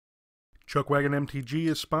ChuckWagon MTG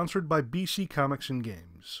is sponsored by BC Comics and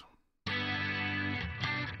Games.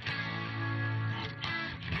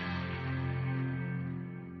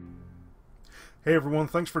 Hey everyone,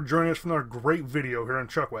 thanks for joining us for another great video here on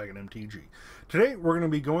ChuckWagon MTG. Today we're going to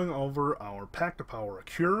be going over our Pack to Power a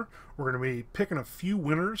Cure. We're going to be picking a few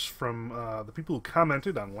winners from the people who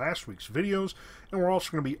commented on last week's videos, and we're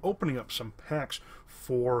also going to be opening up some packs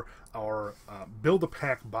for our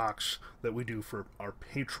Build-A-Pack box that we do for our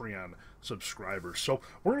Patreon subscribers. So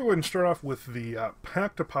we're going to go ahead and start off with the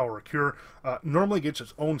Pack to Power a Cure. Normally gets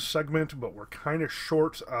its own segment, but we're kind of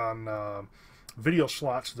short on video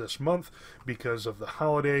slots this month because of the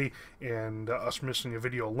holiday and us missing a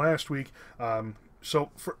video last week. So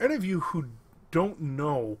for any of you who don't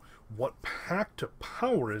know what Pack to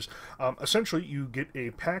Power is, essentially you get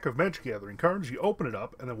a pack of Magic Gathering cards, you open it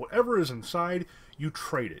up, and then whatever is inside, you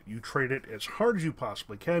trade it. You trade it as hard as you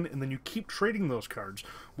possibly can, and then you keep trading those cards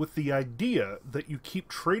with the idea that you keep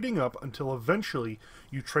trading up until eventually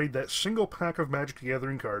you trade that single pack of Magic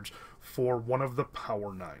Gathering cards for one of the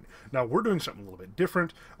Power 9. Now, we're doing something a little bit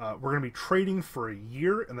different. We're going to be trading for a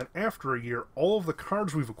year, and then after a year, all of the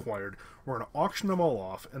cards we've acquired, we're going to auction them all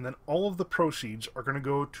off, and then all of the proceeds are going to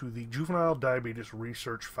go to the Juvenile Diabetes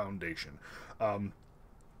Research Foundation.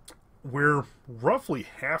 We're roughly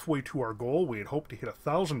halfway to our goal. We had hoped to hit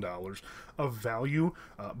 $1,000 of value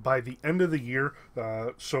by the end of the year,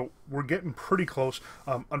 so we're getting pretty close.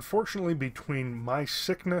 Unfortunately, between my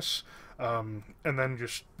sickness and then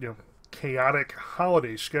just, chaotic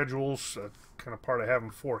holiday schedules, kind of part of having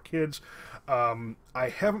 4 kids, I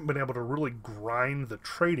haven't been able to really grind the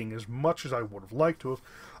trading as much as I would have liked to have.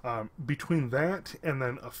 Between that and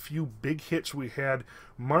then a few big hits we had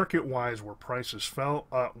market-wise where prices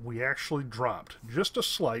fell, we actually dropped just a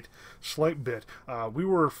slight bit. We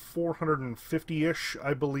were 450-ish,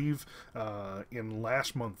 I believe, in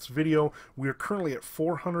last month's video. We are currently at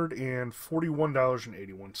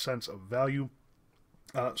 $441.81 of value.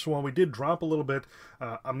 So while we did drop a little bit,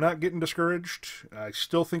 I'm not getting discouraged. I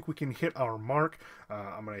still think we can hit our mark.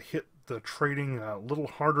 I'm going to hit the trading a little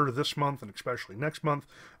harder this month and especially next month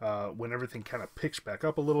when everything kind of picks back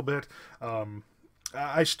up a little bit.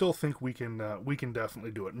 I still think we can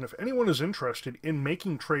definitely do it. And if anyone is interested in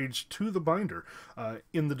making trades to the binder,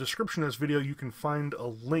 in the description of this video you can find a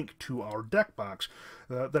link to our deck box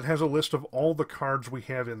that has a list of all the cards we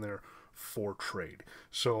have in there for trade.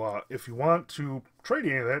 So if you want to trade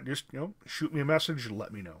any of that, just shoot me a message and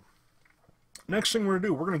let me know. Next thing we're going to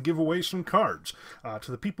do, we're going to give away some cards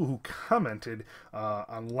to the people who commented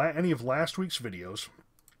on any of last week's videos.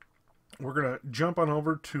 We're going to jump on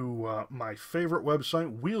over to my favorite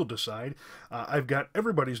website, We'll Decide. I've got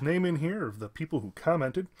everybody's name in here of the people who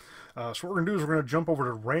commented. So what we're going to do is we're going to jump over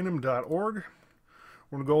to random.org.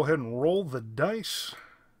 We're going to go ahead and roll the dice.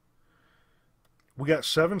 We got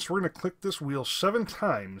 7, so we're going to click this wheel 7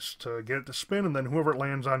 times to get it to spin, and then whoever it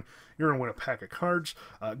lands on, you're going to win a pack of cards.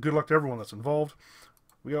 Good luck to everyone that's involved.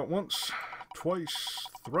 We got once, twice,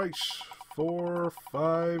 thrice, 4,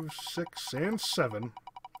 5, 6, and 7.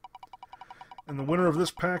 And the winner of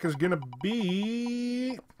this pack is going to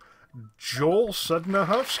be Joel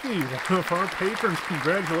Sudnahowski, one of our patrons.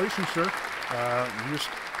 Congratulations, sir. You just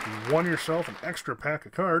won yourself an extra pack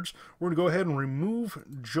of cards. We're going to go ahead and remove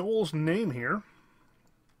Joel's name here.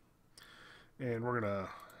 And we're going to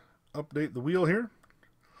update the wheel here.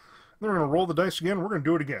 Then we're going to roll the dice again. We're going to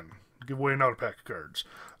do it again. Give away another pack of cards.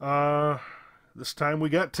 This time we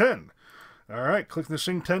got 10. All right, click this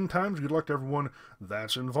thing 10 times. Good luck to everyone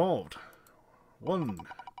that's involved. 1,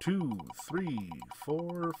 2, 3,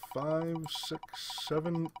 4, 5, 6,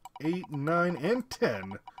 7, 8, 9, and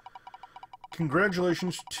 10.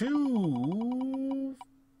 Congratulations to...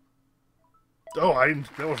 that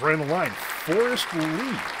was right on the line. Forrest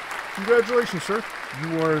Lee. Congratulations, sir.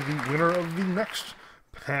 You are the winner of the next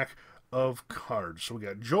pack of cards. So we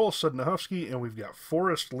got Joel Sudnahowski and we've got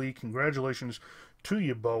Forrest Lee. Congratulations to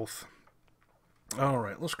you both. All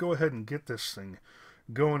right, let's go ahead and get this thing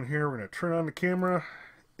going here. We're going to turn on the camera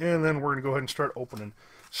and then we're going to go ahead and start opening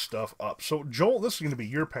stuff up. So Joel, this is going to be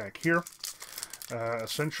your pack here.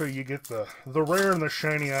 Essentially, you get the rare and the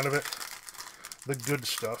shiny out of it, the good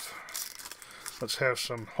stuff. Let's have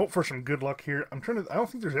hope for some good luck here. I don't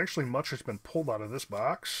think there's actually much that's been pulled out of this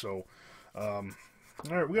box. So, all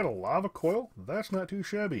right, we got a Lava Coil. That's not too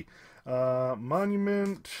shabby.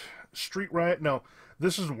 Monument, Street Riot. Now,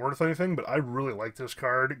 this isn't worth anything, but I really like this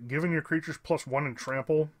card. Giving your creatures +1 in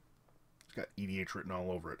trample. It's got EDH written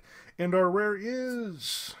all over it. And our rare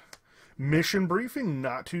is Mission Briefing.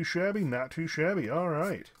 Not too shabby, not too shabby. All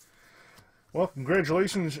right. Well,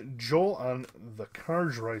 congratulations, Joel, on the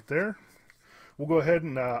cards right there. we'll go ahead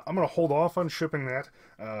and I'm going to hold off on shipping that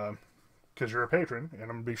because you're a patron, and I'm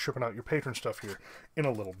going to be shipping out your patron stuff here in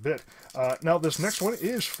a little bit. Now, this next one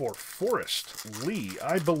is for Forrest Lee.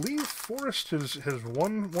 I believe Forrest has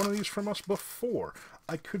won one of these from us before.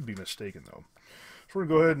 I could be mistaken, though. So we're going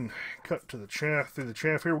to go ahead and cut to the chaff, through the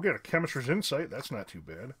chaff here. We got a Chemist's Insight. That's not too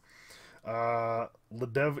bad.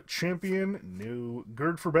 Ledev Champion, no.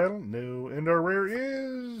 Gird for Battle, no. And our rare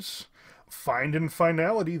is Find and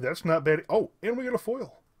Finality. That's not bad. Oh, and we got a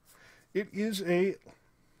foil. It is a...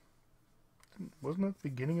 Wasn't that the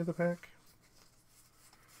beginning of the pack?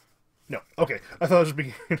 No. Okay. I thought it was the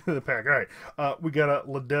beginning of the pack. All right. We got a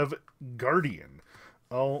Ledev Guardian.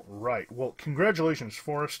 All right. Well, congratulations,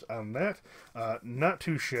 Forrest, on that. Not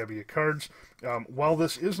too shabby of cards. While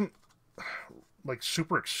this isn't like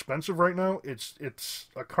super expensive right now, it's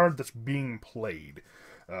a card that's being played.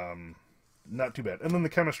 Not too bad. And then the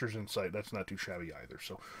Chemist's Insight, that's not too shabby either.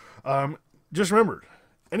 So just remember,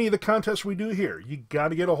 any of the contests we do here, you got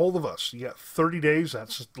to get a hold of us. You got 30 days.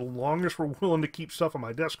 That's the longest we're willing to keep stuff on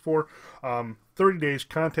my desk for. 30 days,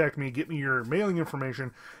 contact me, get me your mailing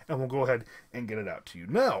information, and we'll go ahead and get it out to you.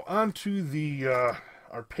 Now, on to the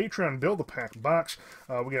our Patreon Build-A-Pack box.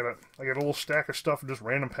 I got a little stack of stuff, just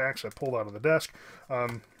random packs I pulled out of the desk. We're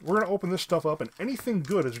going to open this stuff up, and anything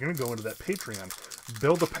good is going to go into that Patreon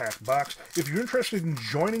Build-A-Pack box. If you're interested in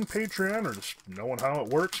joining Patreon or just knowing how it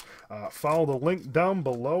works, follow the link down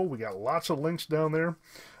below. We got lots of links down there.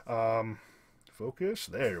 Focus.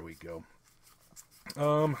 There we go.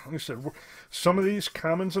 Like I said, some of these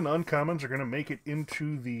commons and uncommons are going to make it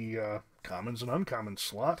into the commons and uncommons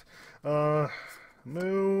slot.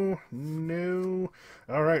 No.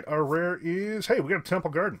 All right, our rare is... Hey, we got a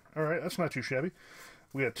Temple Garden. All right, that's not too shabby.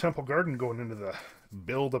 We got Temple Garden going into the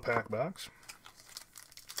Build-A-Pack box.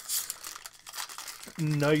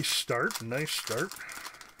 Nice start, nice start.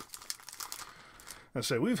 I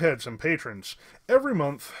say, we've had some patrons every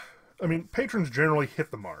month. I mean, patrons generally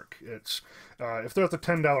hit the mark. It's if they're at the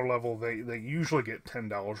 $10 level, they usually get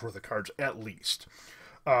 $10 worth of cards at least.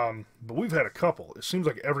 But we've had a couple. It seems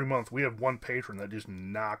like every month we have one patron that just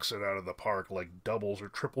knocks it out of the park, like doubles or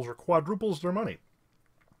triples or quadruples their money.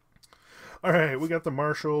 All right, we got the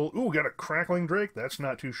Marshall. Ooh, we got a Crackling Drake. That's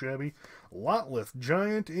not too shabby. Lotlith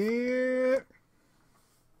Giant and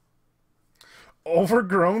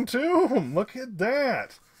Overgrown Tomb. Look at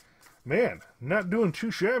that. Man, not doing too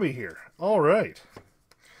shabby here. All right.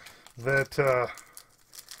 That,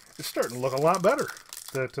 it's starting to look a lot better.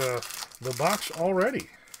 That, the box already.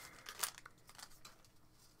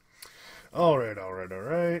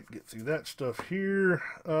 Alright. Get through that stuff here.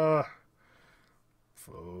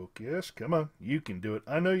 Focus. Come on. You can do it.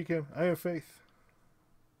 I know you can. I have faith.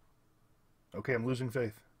 Okay, I'm losing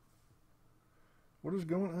faith. What is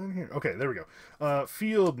going on here? Okay, there we go.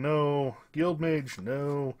 Field, no. Guildmage,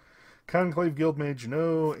 no. Conclave Guildmage,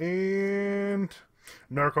 no. And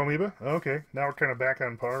Narcomoeba. Okay, now we're kind of back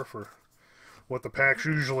on par for what the packs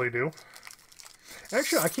usually do.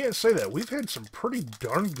 Actually, I can't say that. We've had some pretty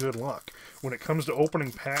darn good luck when it comes to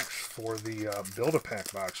opening packs for the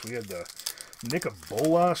Build-A-Pack box. We had the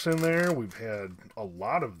Nicobolas in there. We've had a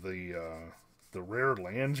lot of the rare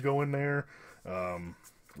lands go in there.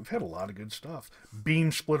 We've had a lot of good stuff.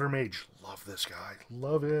 Beam Splitter Mage. Love this guy.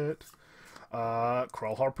 Love it.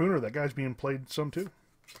 Crawl Harpooner. That guy's being played some too.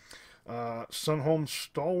 Sunholm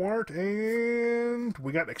Stalwart, and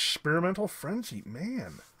we got Experimental Frenzy.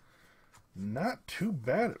 Man, not too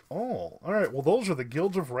bad at all. All right, well, those are the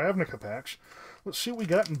Guilds of Ravnica packs. Let's see what we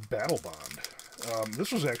got in Battle Bond.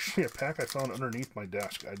 This was actually a pack I found underneath my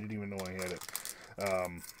desk. I didn't even know I had it.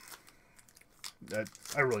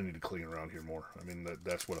 I really need to clean around here more. I mean,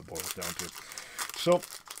 that's what it boils down to. So,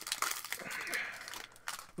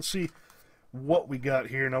 let's see what we got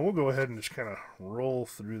here. Now we'll go ahead and just kind of roll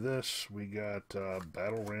through this. We got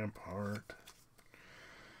Battle Rampart,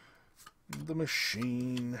 the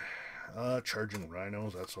Machine, Charging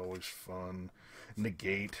Rhinos, that's always fun.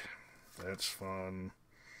 Negate, that's fun.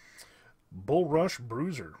 Bull Rush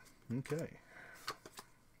Bruiser, okay.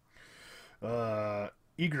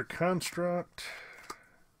 Eager Construct,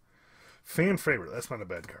 Fan Favorite, that's not a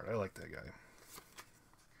bad card. I like that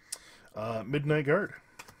guy. Midnight Guard.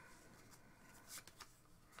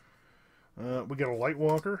 We got a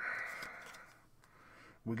Lightwalker.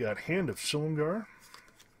 We got Hand of Silumgar.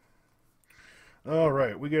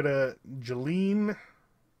 Alright, we got a Jalen.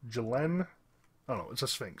 Oh no, it's a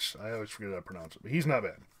Sphinx. I always forget how to pronounce it, but he's not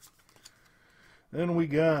bad. Then we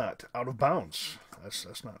got Out of Bounds.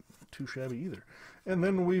 That's not too shabby either. And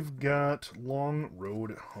then we've got Long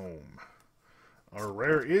Road Home. Our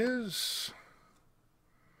rare is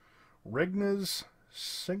Regna's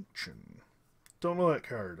Sanction. Don't know that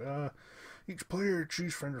card. Each player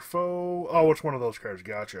choose friend or foe. Oh, it's one of those cards.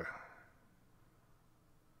 Gotcha.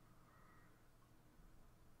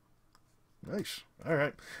 Nice. All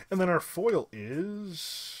right. And then our foil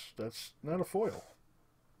is... That's not a foil.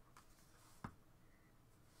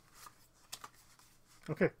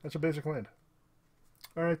 Okay, that's a basic land.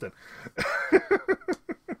 All right, then.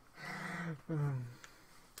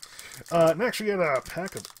 Next, we got a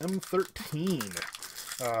pack of M13.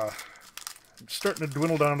 It's starting to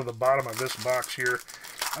dwindle down to the bottom of this box here.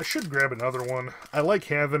 I should grab another one. I like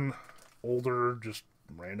having older, just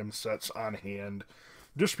random sets on hand.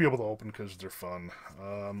 Just to be able to open because they're fun.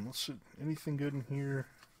 Let's see. Anything good in here?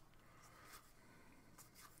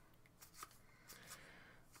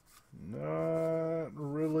 Not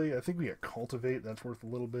really. I think we got Cultivate. That's worth a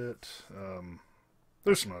little bit.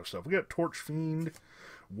 There's some other stuff. We got Torch Fiend,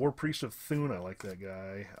 War Priest of Thune. I like that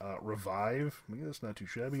guy. Revive. Maybe that's not too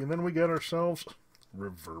shabby. And then we got ourselves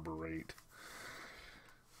Reverberate.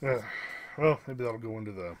 Well, maybe that'll go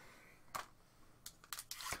into the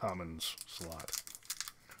commons slot.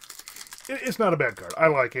 It's not a bad card. I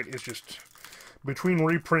like it. It's just between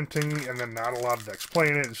reprinting and then not a lot of decks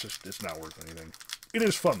playing it, it's not worth anything. It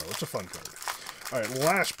is fun, though. It's a fun card. All right,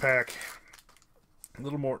 last pack. A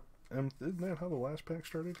little more... Isn't that how the last pack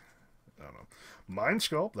started? I don't know. Mind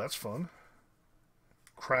Sculpt. That's fun.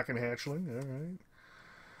 Kraken Hatchling. All right.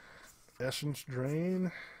 Essence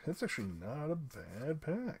Drain. That's actually not a bad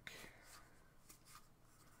pack.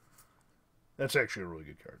 That's actually a really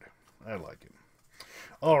good card. I like it.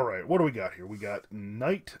 All right, what do we got here? We got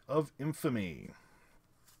Knight of Infamy.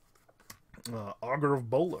 Augur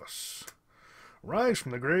of Bolus. Rise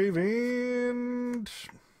from the Grave, and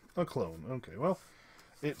a clone. Okay, well,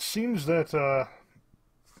 it seems that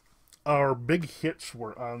our big hits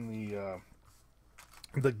were on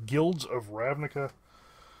the Guilds of Ravnica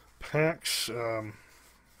packs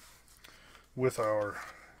with our...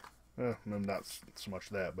 not so much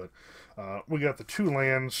that, but we got the 2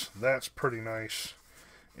 lands. That's pretty nice.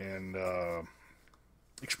 And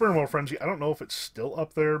Experimental Frenzy, I don't know if it's still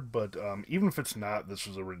up there, but even if it's not, this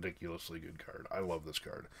is a ridiculously good card. I love this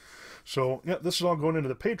card. So, yeah, this is all going into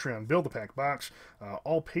the Patreon Build a Pack box.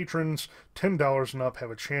 All patrons, $10 and up, have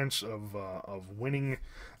a chance of winning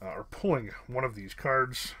or pulling one of these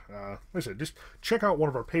cards. Like I said, just check out one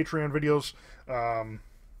of our Patreon videos,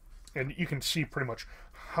 and you can see pretty much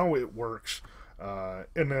how it works.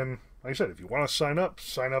 And then, like I said, if you want to sign up,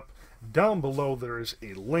 sign up. Down below there is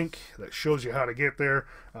a link that shows you how to get there.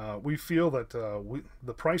 We feel that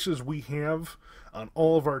the prices we have on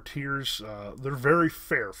all of our tiers, they're very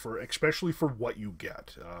fair, especially for what you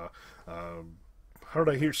get. How did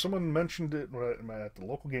I hear? Someone mentioned it at the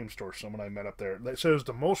local game store, someone I met up there. That says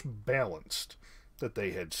the most balanced that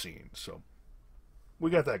they had seen. So we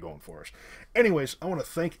got that going for us. Anyways, I want to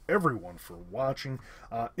thank everyone for watching.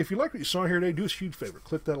 If you like what you saw here today, do us a huge favor.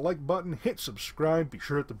 Click that like button, hit subscribe, be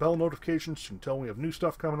sure to hit the bell notifications so you can tell when we have new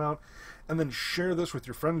stuff coming out, and then share this with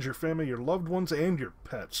your friends, your family, your loved ones, and your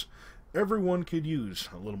pets. Everyone could use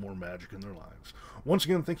a little more magic in their lives. Once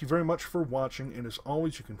again, thank you very much for watching, and as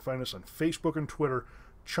always, you can find us on Facebook and Twitter,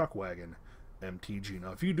 ChuckWagon MTG.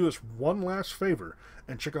 Now, if you do us one last favor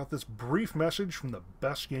and check out this brief message from the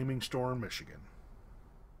best gaming store in Michigan.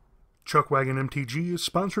 ChuckWagon MTG is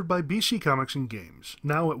sponsored by BC Comics and Games,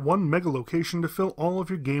 now at one mega location to fill all of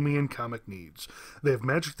your gaming and comic needs. They have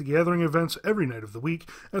Magic the Gathering events every night of the week,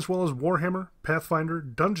 as well as Warhammer, Pathfinder,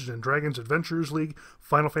 Dungeons & Dragons Adventurers League,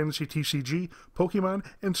 Final Fantasy TCG, Pokemon,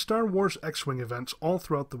 and Star Wars X-Wing events all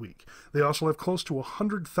throughout the week. They also have close to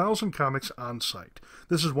 100,000 comics on site.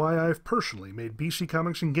 This is why I have personally made BC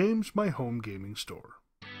Comics and Games my home gaming store.